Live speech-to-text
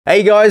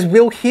Hey guys,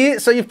 Will here.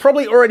 So you've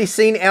probably already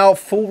seen our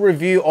full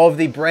review of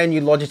the brand new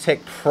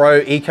Logitech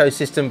Pro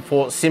ecosystem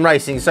for sim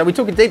racing. So we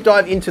took a deep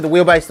dive into the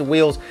wheelbase, the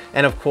wheels,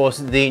 and of course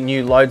the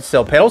new load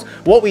cell pedals.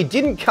 What we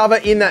didn't cover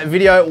in that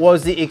video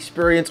was the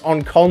experience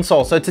on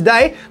console. So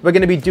today we're going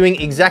to be doing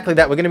exactly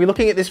that. We're going to be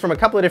looking at this from a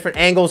couple of different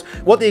angles,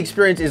 what the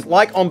experience is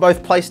like on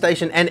both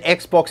PlayStation and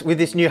Xbox with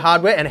this new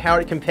hardware and how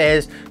it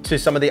compares to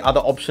some of the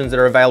other options that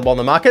are available on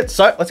the market.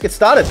 So let's get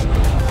started.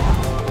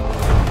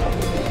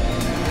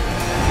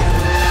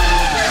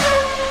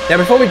 Now,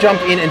 before we jump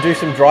in and do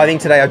some driving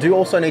today, I do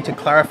also need to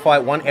clarify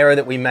one error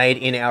that we made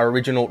in our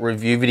original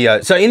review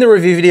video. So in the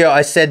review video,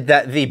 I said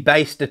that the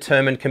base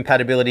determined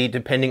compatibility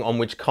depending on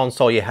which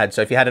console you had.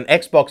 So if you had an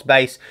Xbox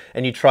base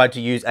and you tried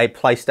to use a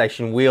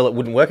PlayStation wheel, it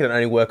wouldn't work. It would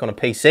only work on a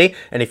PC.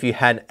 And if you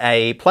had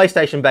a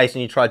PlayStation base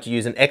and you tried to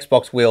use an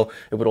Xbox wheel,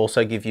 it would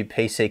also give you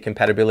PC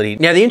compatibility.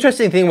 Now, the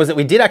interesting thing was that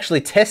we did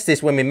actually test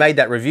this when we made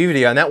that review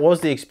video, and that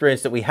was the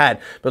experience that we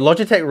had. But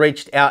Logitech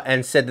reached out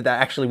and said that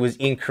that actually was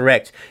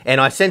incorrect.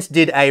 And I since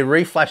did a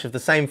reflash of the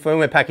same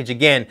firmware package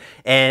again,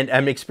 and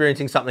I'm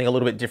experiencing something a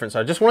little bit different. So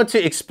I just wanted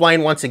to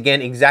explain once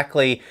again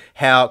exactly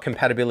how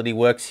compatibility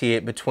works here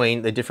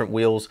between the different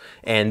wheels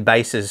and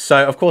bases.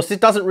 So of course, this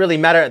doesn't really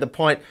matter at the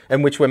point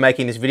in which we're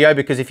making this video,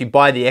 because if you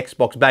buy the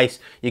Xbox base,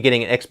 you're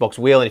getting an Xbox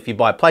wheel, and if you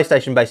buy a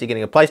PlayStation base, you're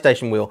getting a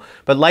PlayStation wheel.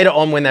 But later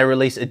on, when they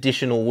release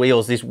additional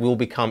wheels, this will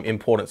become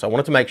important. So I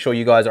wanted to make sure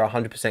you guys are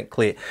 100%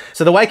 clear.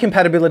 So the way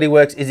compatibility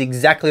works is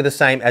exactly the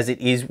same as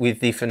it is with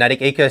the Fnatic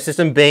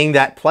ecosystem, being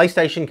that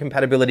PlayStation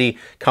compatibility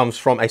comes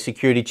from a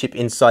security chip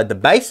inside the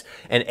base,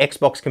 and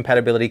Xbox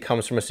compatibility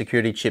comes from a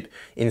security chip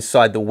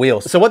inside the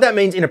wheels. So what that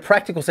means in a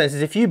practical sense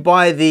is if you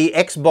buy the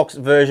Xbox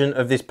version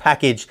of this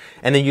package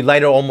and then you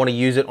later on want to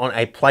use it on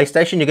a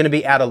PlayStation, you're going to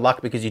be out of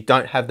luck because you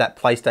don't have that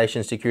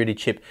PlayStation security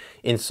chip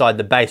inside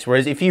the base.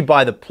 Whereas if you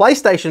buy the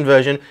PlayStation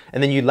version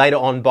and then you later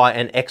on buy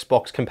an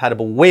Xbox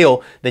compatible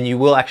wheel, then you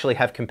will actually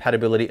have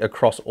compatibility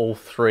across all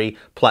three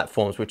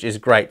platforms, which is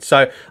great.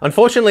 So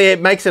unfortunately, it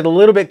makes it a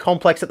little bit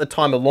complex at the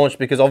time of launch,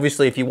 because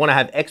obviously if you want to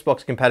have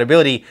Xbox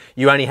compatibility,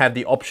 you only have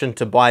the option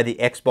to buy the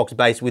Xbox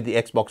base with the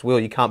Xbox wheel.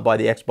 You can't buy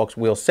the Xbox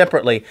wheel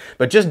separately.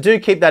 But just do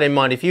keep that in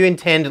mind. If you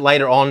intend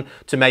later on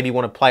to maybe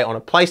want to play on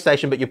a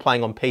PlayStation, but you're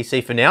playing on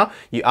PC for now,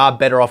 you are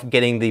better off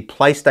getting the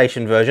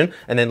PlayStation version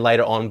and then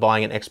later on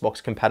buying an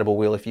Xbox compatible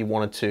wheel if you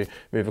wanted to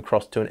move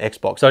across to an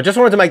Xbox. So I just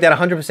wanted to make that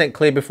 100%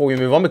 clear before we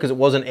move on, because it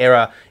was an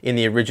error in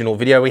the original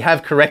video. We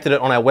have corrected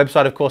it on our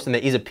website, of course, and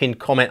there is a pinned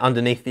comment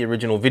underneath the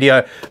original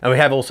video. And we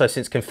have also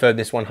since confirmed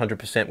this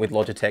 100% with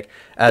Logitech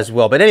as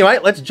well. But anyway,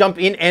 let's jump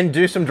in and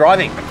do some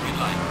driving.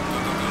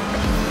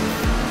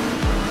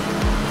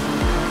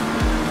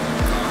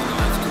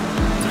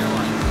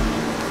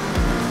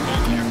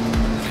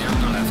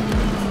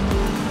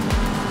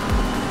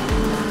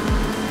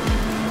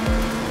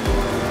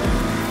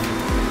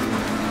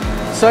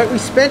 So we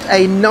spent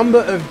a number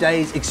of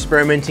days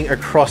experimenting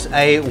across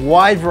a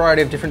wide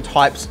variety of different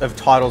types of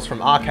titles, from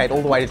arcade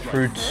all the way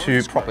through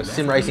to proper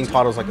sim racing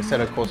titles, like I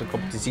said, of course, a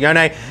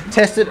Competizione,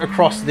 tested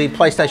across the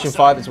PlayStation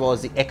 5 as well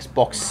as the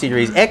Xbox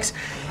Series X.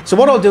 So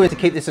what I'll do is, to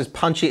keep this as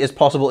punchy as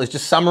possible, is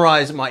just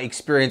summarize my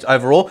experience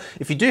overall.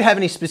 If you do have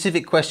any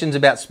specific questions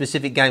about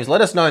specific games,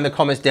 let us know in the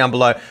comments down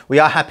below. We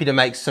are happy to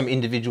make some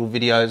individual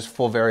videos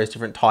for various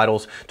different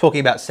titles, talking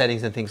about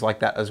settings and things like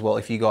that as well,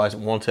 if you guys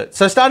want it.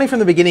 So starting from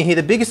the beginning here,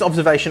 the biggest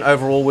observation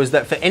overall was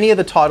that for any of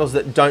the titles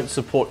that don't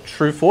support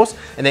True Force,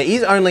 and there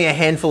is only a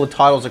handful of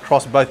titles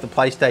across both the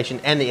PlayStation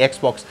and the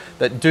Xbox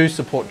that do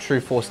support True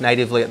Force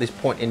natively at this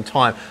point in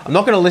time. I'm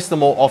not going to list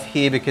them all off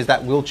here because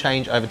that will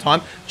change over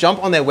time.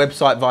 Jump on their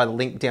website via the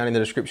link down in the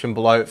description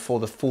below for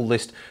the full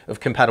list of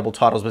compatible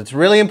titles. But it's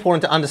really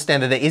important to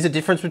understand that there is a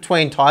difference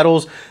between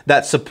titles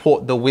that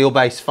support the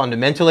wheelbase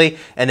fundamentally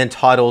and then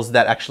titles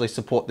that actually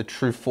support the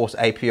True Force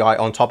API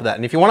on top of that.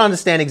 And if you want to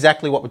understand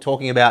exactly what we're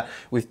talking about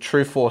with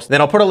True Force, then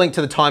I'll put a link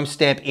to the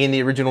timestamp in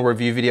the original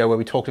review video where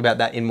we talked about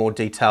that in more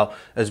detail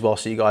as well,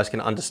 so you guys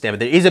can understand. But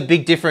there is a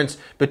big difference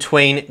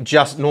between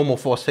just normal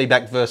force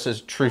feedback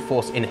versus True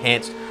Force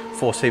enhanced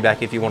force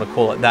feedback, if you want to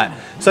call it that.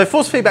 So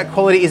force feedback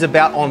quality is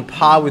about on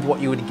par with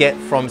what you would get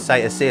from,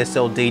 say, a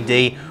CSL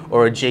DD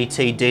or a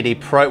GT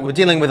DD Pro. We're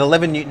dealing with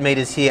 11 Newton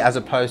meters here as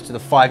opposed to the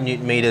 5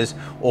 Newton meters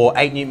or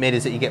 8 Newton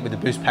meters that you get with the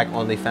boost pack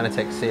on the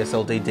Fanatec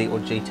CSL DD or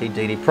GT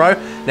DD Pro.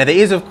 Now there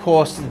is of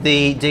course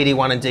the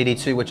DD1 and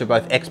DD2, which are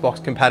both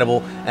Xbox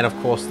compatible, and of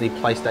course the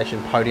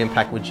PlayStation Podium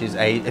pack, which is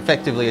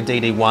effectively a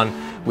DD1,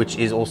 which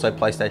is also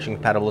PlayStation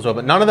compatible as well.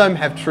 But none of them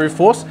have True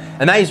Force,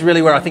 and that is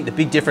really where I think the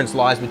big difference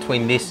lies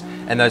between this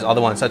and those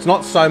other ones. So it's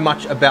not so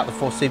much about the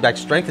force feedback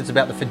strength, it's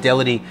about the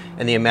fidelity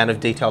and the amount of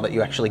detail that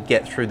you actually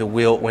get through the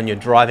wheel when you're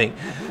driving.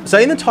 driving. So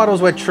in the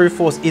titles where True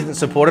Force isn't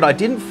supported, I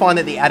didn't find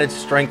that the added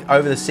strength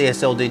over the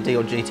CSL-DD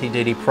or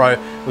GT-DD Pro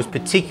was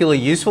particularly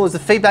useful, as the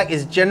feedback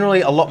is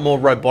generally a lot more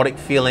robotic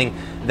feeling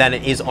than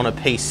it is on a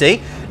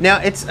PC. Now,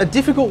 it's a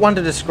difficult one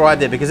to describe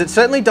there because it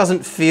certainly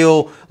doesn't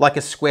feel like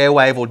a square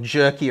wave or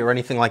jerky or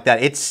anything like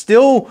that. It's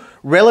still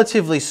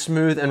relatively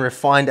smooth and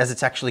refined as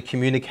it's actually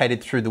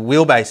communicated through the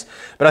wheelbase.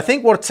 But I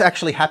think what's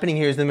actually happening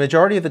here is the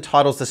majority of the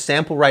titles, the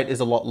sample rate is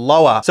a lot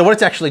lower. So what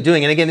it's actually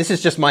doing, and again, this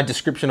is just my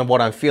description of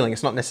what I'm feeling.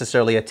 It's not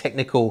necessarily a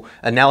technical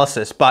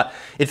analysis, but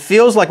it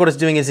feels like what it's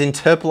doing is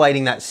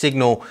interpolating that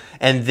signal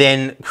and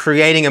then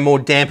creating a more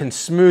dampened,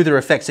 smoother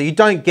effect. So you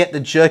don't get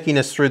the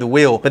jerkiness through the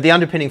wheel, but the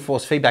underpinning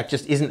force feedback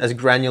just isn't as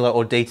granular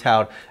or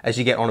detailed as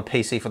you get on a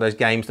PC for those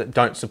games that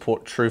don't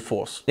support True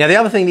Force. Now, the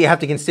other thing that you have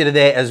to consider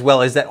there as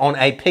well is that on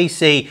a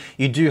PC,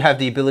 you do have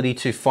the ability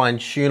to fine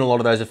tune a lot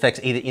of those effects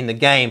either in the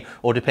game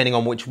or depending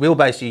on which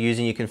wheelbase you're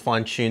using, you can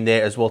fine tune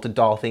there as well to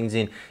dial things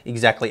in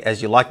exactly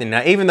as you like them.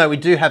 Now, even though we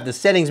do have the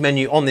settings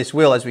menu on this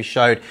wheel, as we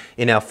showed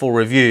in our full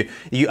review,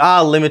 you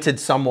are limited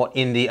somewhat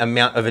in the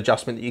amount of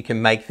adjustment that you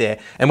can make there.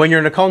 And when you're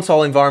in a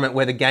console environment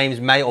where the games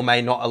may or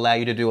may not allow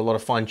you to do a lot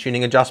of fine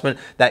tuning adjustment,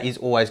 that is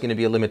always going to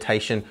be a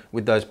limitation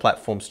with those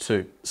platforms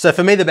too. So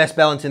for me, the best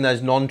balance in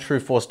those non-True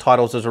Force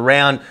titles was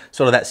around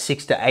sort of that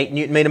 6 to 8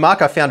 Newton meter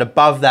mark. I found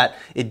above that,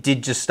 it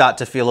did just start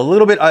to feel a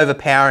little bit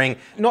overpowering,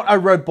 not a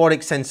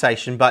robotic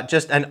sensation, but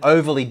just an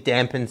overly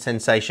dampened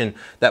sensation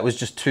that was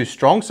just too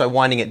strong. So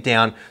winding it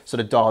down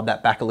sort of dialed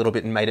that back a little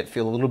bit and made it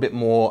feel a little bit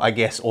more, I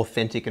guess,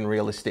 authentic and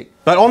realistic.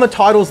 But on the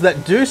titles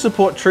that do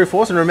support True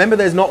Force, and remember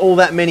there's not all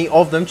that many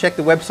of them, check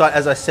the website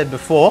as I said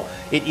before,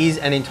 it is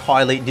an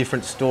entirely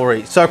different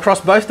story. So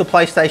across both the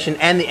PlayStation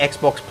and the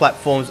Xbox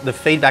platforms, the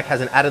feedback has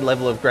an added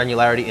level of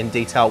granularity and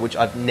detail which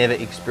I've never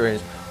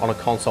experienced on a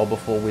console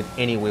before with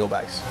any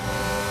wheelbase.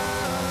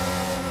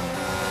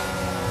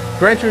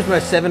 Gran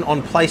Turismo 7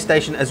 on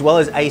PlayStation as well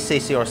as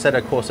ACC or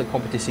Assetto Corsa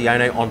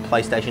Competizione on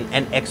PlayStation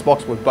and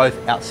Xbox were both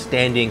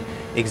outstanding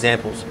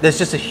examples. There's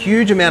just a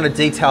huge amount of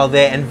detail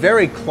there and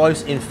very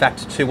close in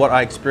fact to what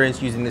I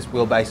experienced using this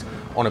wheelbase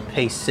on a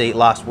PC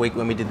last week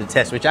when we did the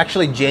test, which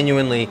actually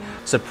genuinely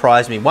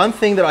surprised me. One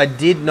thing that I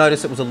did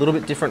notice that was a little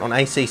bit different on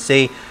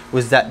ACC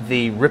was that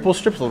the ripple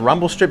strips, the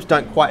rumble strips,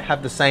 don't quite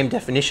have the same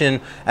definition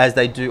as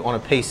they do on a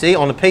PC.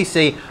 On a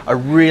PC, I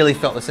really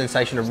felt the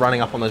sensation of running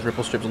up on those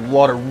ripple strips, a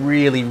lot of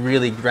really,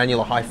 really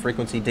granular high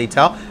frequency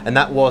detail, and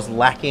that was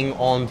lacking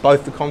on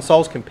both the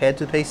consoles compared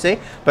to the PC.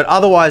 But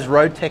otherwise,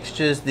 road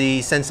textures,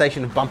 the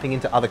sensation of bumping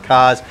into other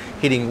cars,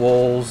 hitting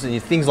walls,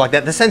 and things like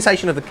that, the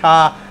sensation of the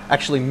car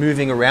actually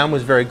moving around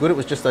was very good. It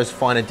was just those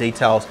finer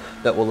details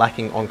that were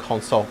lacking on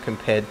console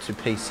compared to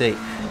PC.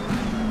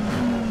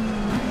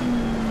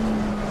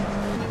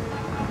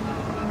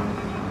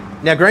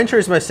 Now, Gran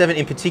Turismo 7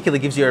 in particular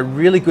gives you a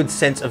really good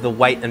sense of the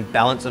weight and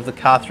balance of the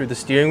car through the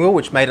steering wheel,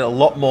 which made it a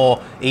lot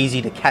more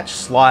easy to catch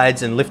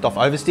slides and lift off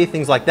oversteer,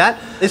 things like that.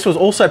 This was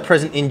also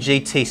present in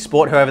GT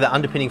Sport, however, the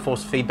underpinning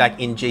force feedback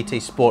in GT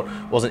Sport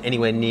wasn't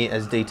anywhere near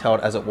as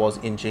detailed as it was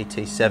in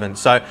GT7.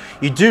 So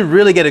you do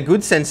really get a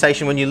good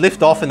sensation when you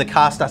lift off and the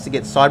car starts to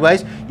get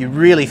sideways. You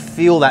really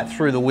feel that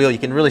through the wheel. You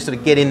can really sort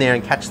of get in there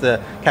and catch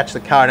the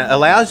car, and it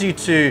allows you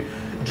to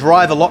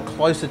drive a lot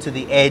closer to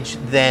the edge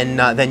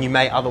than you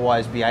may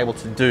otherwise be able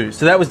to do.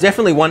 So that was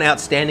definitely one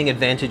outstanding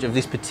advantage of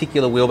this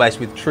particular wheelbase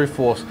with True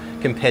Force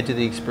compared to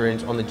the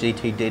experience on the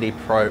GT-DD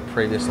Pro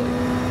previously.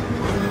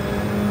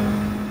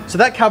 So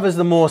that covers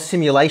the more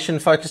simulation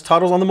focused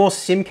titles. On the more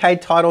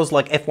simcade titles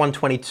like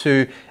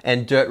F122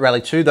 and Dirt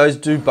Rally 2, those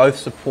do both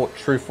support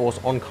True Force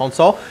on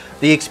console.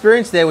 The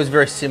experience there was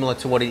very similar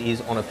to what it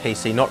is on a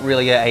PC. Not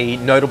really a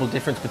notable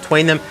difference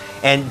between them,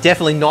 and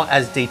definitely not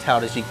as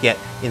detailed as you get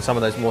in some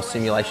of those more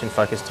simulation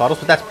focused titles,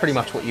 but that's pretty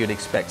much what you'd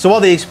expect. So while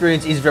the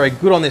experience is very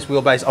good on this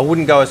wheelbase, I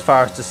wouldn't go as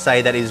far as to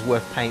say that it is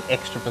worth paying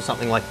extra for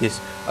something like this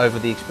over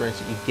the experience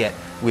that you get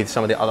with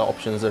some of the other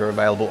options that are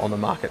available on the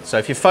market. So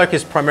if you're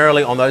focused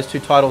primarily on those two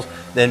titles,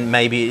 then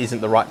maybe it isn't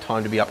the right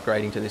time to be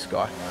upgrading to this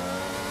guy.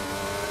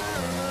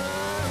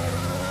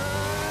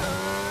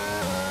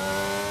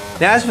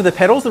 Now, as for the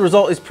pedals, the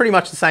result is pretty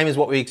much the same as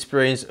what we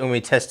experienced when we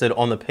tested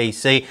on the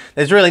PC.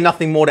 There's really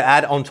nothing more to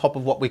add on top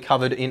of what we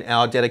covered in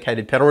our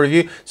dedicated pedal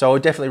review, so I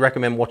would definitely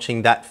recommend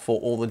watching that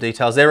for all the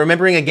details there.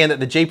 Remembering again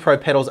that the G Pro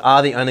pedals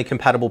are the only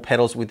compatible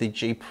pedals with the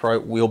G Pro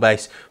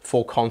wheelbase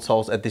for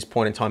consoles at this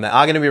point in time. They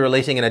are going to be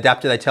releasing an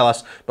adapter, they tell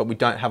us, but we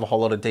don't have a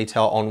whole lot of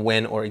detail on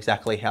when or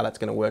exactly how that's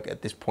going to work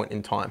at this point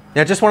in time.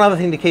 Now, just one other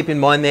thing to keep in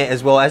mind there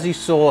as well, as you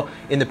saw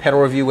in the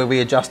pedal review where we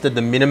adjusted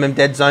the minimum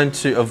dead zone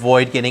to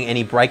avoid getting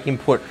any brake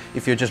input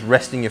if you're just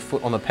resting your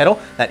foot on the pedal.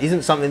 That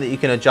isn't something that you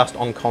can adjust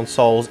on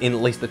consoles in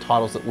at least the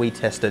titles that we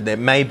tested. There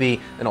may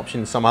be an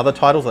option in some other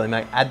titles, or they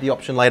may add the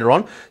option later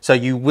on. So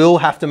you will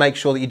have to make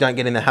sure that you don't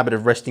get in the habit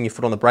of resting your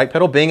foot on the brake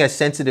pedal. Being a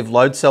sensitive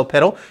load cell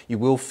pedal, you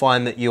will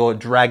find that you're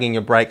dragging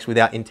your brakes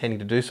without intending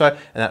to do so.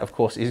 And that of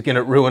course is going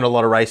to ruin a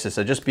lot of races.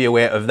 So just be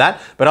aware of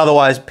that. But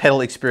otherwise,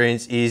 pedal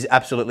experience is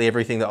absolutely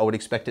everything that I would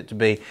expect it to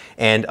be,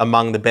 and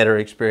among the better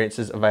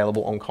experiences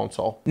available on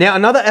console. Now,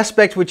 another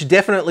aspect which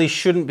definitely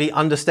shouldn't be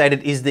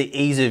understated is the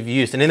ease of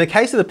use. And in the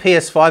case of the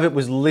PS5, it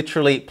was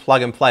literally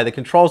plug and play. The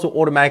controls were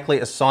automatically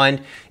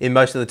assigned in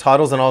most of the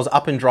titles, and I was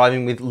up and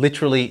driving with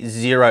literally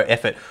zero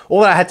effort.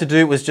 All that I had to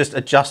do was just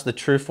adjust the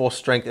true force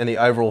strength and the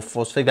overall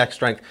force feedback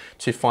strength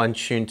to fine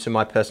tune to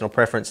my personal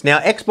preference. Now,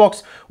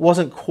 Xbox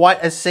wasn't quite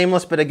as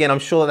seamless, but again, I'm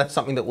sure that's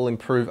something that will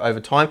improve over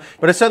time,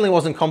 but it certainly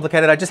wasn't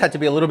complicated. I just had to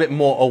be a little bit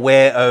more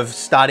aware of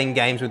starting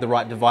games with the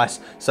right device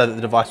so that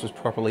the device was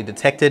properly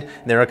detected.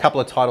 And there are a couple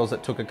of titles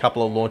that took a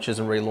couple of launches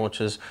and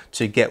relaunches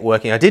to get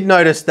working. I did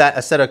notice that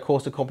Assetto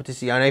Corsa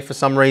Competizione for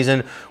some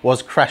reason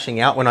was crashing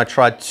out when I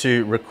tried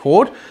to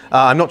record.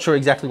 I'm not sure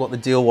exactly what the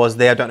deal was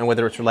there. I don't know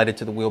whether it's related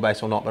to the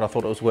wheelbase or not, but I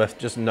thought it was worth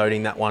just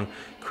noting that one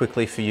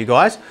quickly for you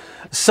guys.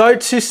 So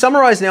to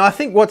summarize now, I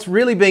think what's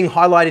really being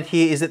highlighted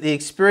here is that the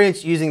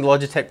experience using the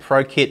Logitech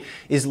Pro Kit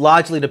is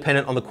largely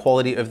dependent on the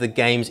quality of the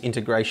game's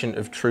integration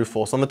of True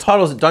Force. On the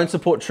titles that don't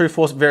support True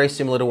Force, very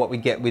similar to what we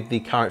get with the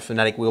current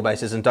Fanatic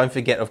wheelbases. And don't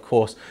forget, of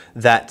course,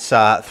 that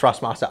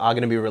Thrustmaster are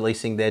going to be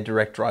releasing their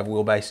direct drive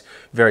wheelbase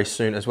very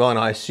soon as well. And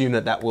I assume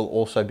that that will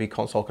also be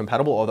console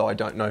compatible, although I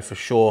don't know for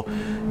sure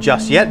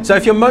just yet. So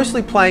if you're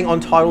mostly playing on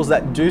titles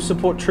that do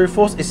support True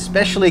Force,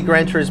 especially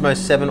Gran Turismo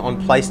 7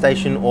 on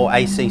PlayStation or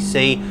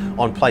ACC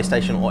on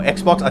PlayStation or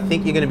Xbox, I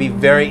think you're going to be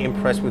very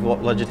impressed with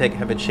what Logitech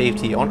have achieved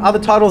here. On other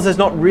titles, there's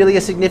not really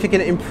a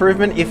significant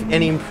improvement, if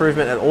any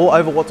improvement at all,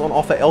 over what's on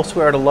offer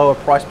elsewhere at a lower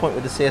price point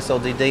with the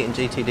CSL-DD and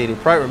GT-DD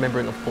Pro,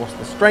 remembering of course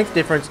the strength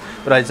difference,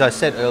 but as I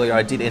said earlier,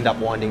 I did end up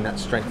winding that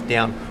strength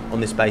down on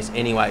this base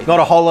anyway. Not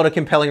a whole lot of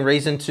compelling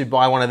reason to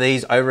buy one of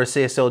these over a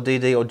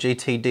CSL-DD or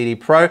GT-DD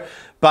Pro,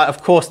 but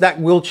of course that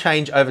will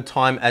change over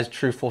time as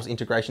True Force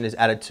integration is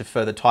added to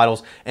further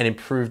titles and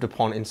improved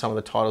upon in some of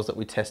the titles that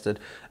we tested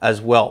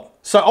as well.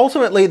 So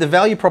ultimately, the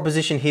value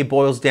proposition here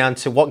boils down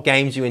to what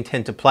games you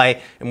intend to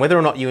play and whether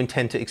or not you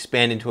intend to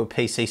expand into a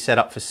PC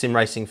setup for sim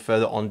racing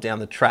further on down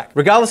the track.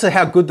 Regardless of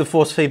how good the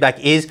force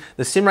feedback is,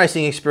 the sim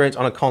racing experience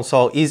on a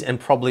console is and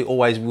probably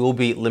always will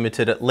be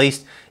limited, at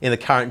least in the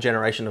current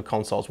generation of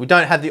consoles. We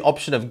don't have the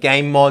option of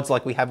game mods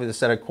like we have with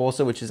Assetto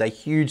Corsa, which is a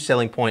huge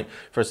selling point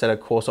for Assetto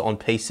Corsa on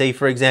PC,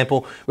 for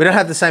example. We don't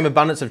have the same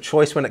abundance of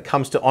choice when it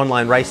comes to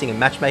online racing and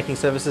matchmaking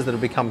services that have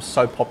become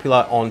so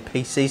popular on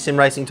PC sim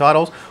racing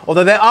titles,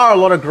 although there are a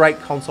lot of great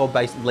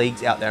console-based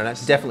leagues out there, and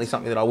that's definitely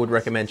something that I would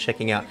recommend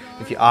checking out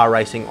if you are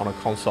racing on a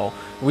console.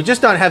 We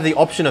just don't have the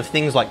option of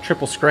things like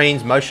triple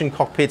screens, motion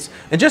cockpits,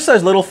 and just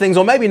those little things,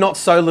 or maybe not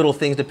so little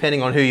things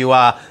depending on who you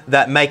are,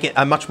 that make it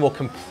a much more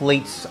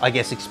complete, I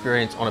guess,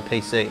 experience on a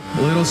PC.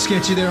 A little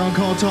sketchy there on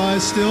cold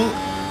tires still.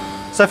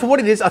 So for what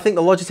it is, I think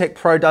the Logitech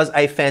Pro does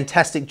a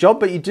fantastic job,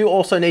 but you do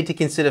also need to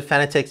consider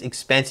Fanatec's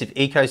expansive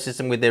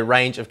ecosystem with their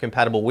range of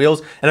compatible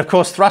wheels. And of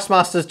course,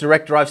 Thrustmaster's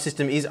direct drive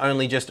system is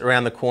only just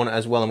around the corner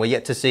as well, and we're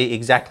yet to see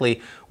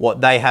exactly what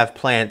they have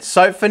planned.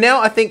 So for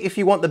now, I think if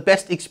you want the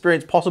best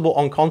experience possible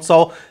on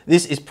console,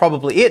 this is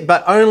probably it,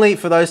 but only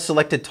for those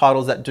selected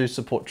titles that do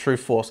support True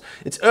Force.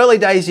 It's early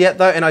days yet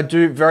though, and I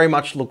do very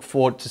much look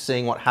forward to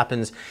seeing what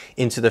happens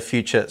into the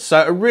future. So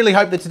I really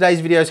hope that today's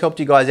video has helped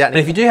you guys out. And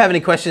if you do have any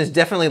questions,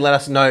 definitely let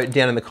us know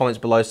down in the comments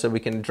below so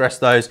we can address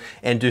those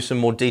and do some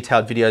more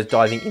detailed videos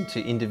diving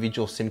into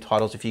individual sim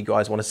titles if you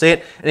guys want to see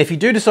it. And if you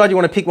do decide you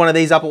want to pick one of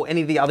these up or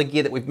any of the other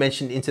gear that we've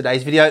mentioned in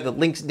today's video, the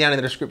links down in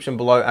the description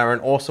below are an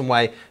awesome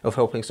way of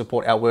helping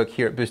support our work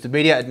here at Boosted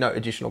Media at no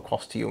additional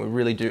cost to you. We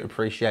really do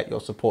appreciate your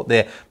support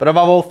there. But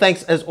above all,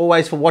 thanks as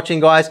always for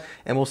watching, guys,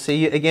 and we'll see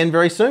you again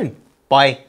very soon. Bye.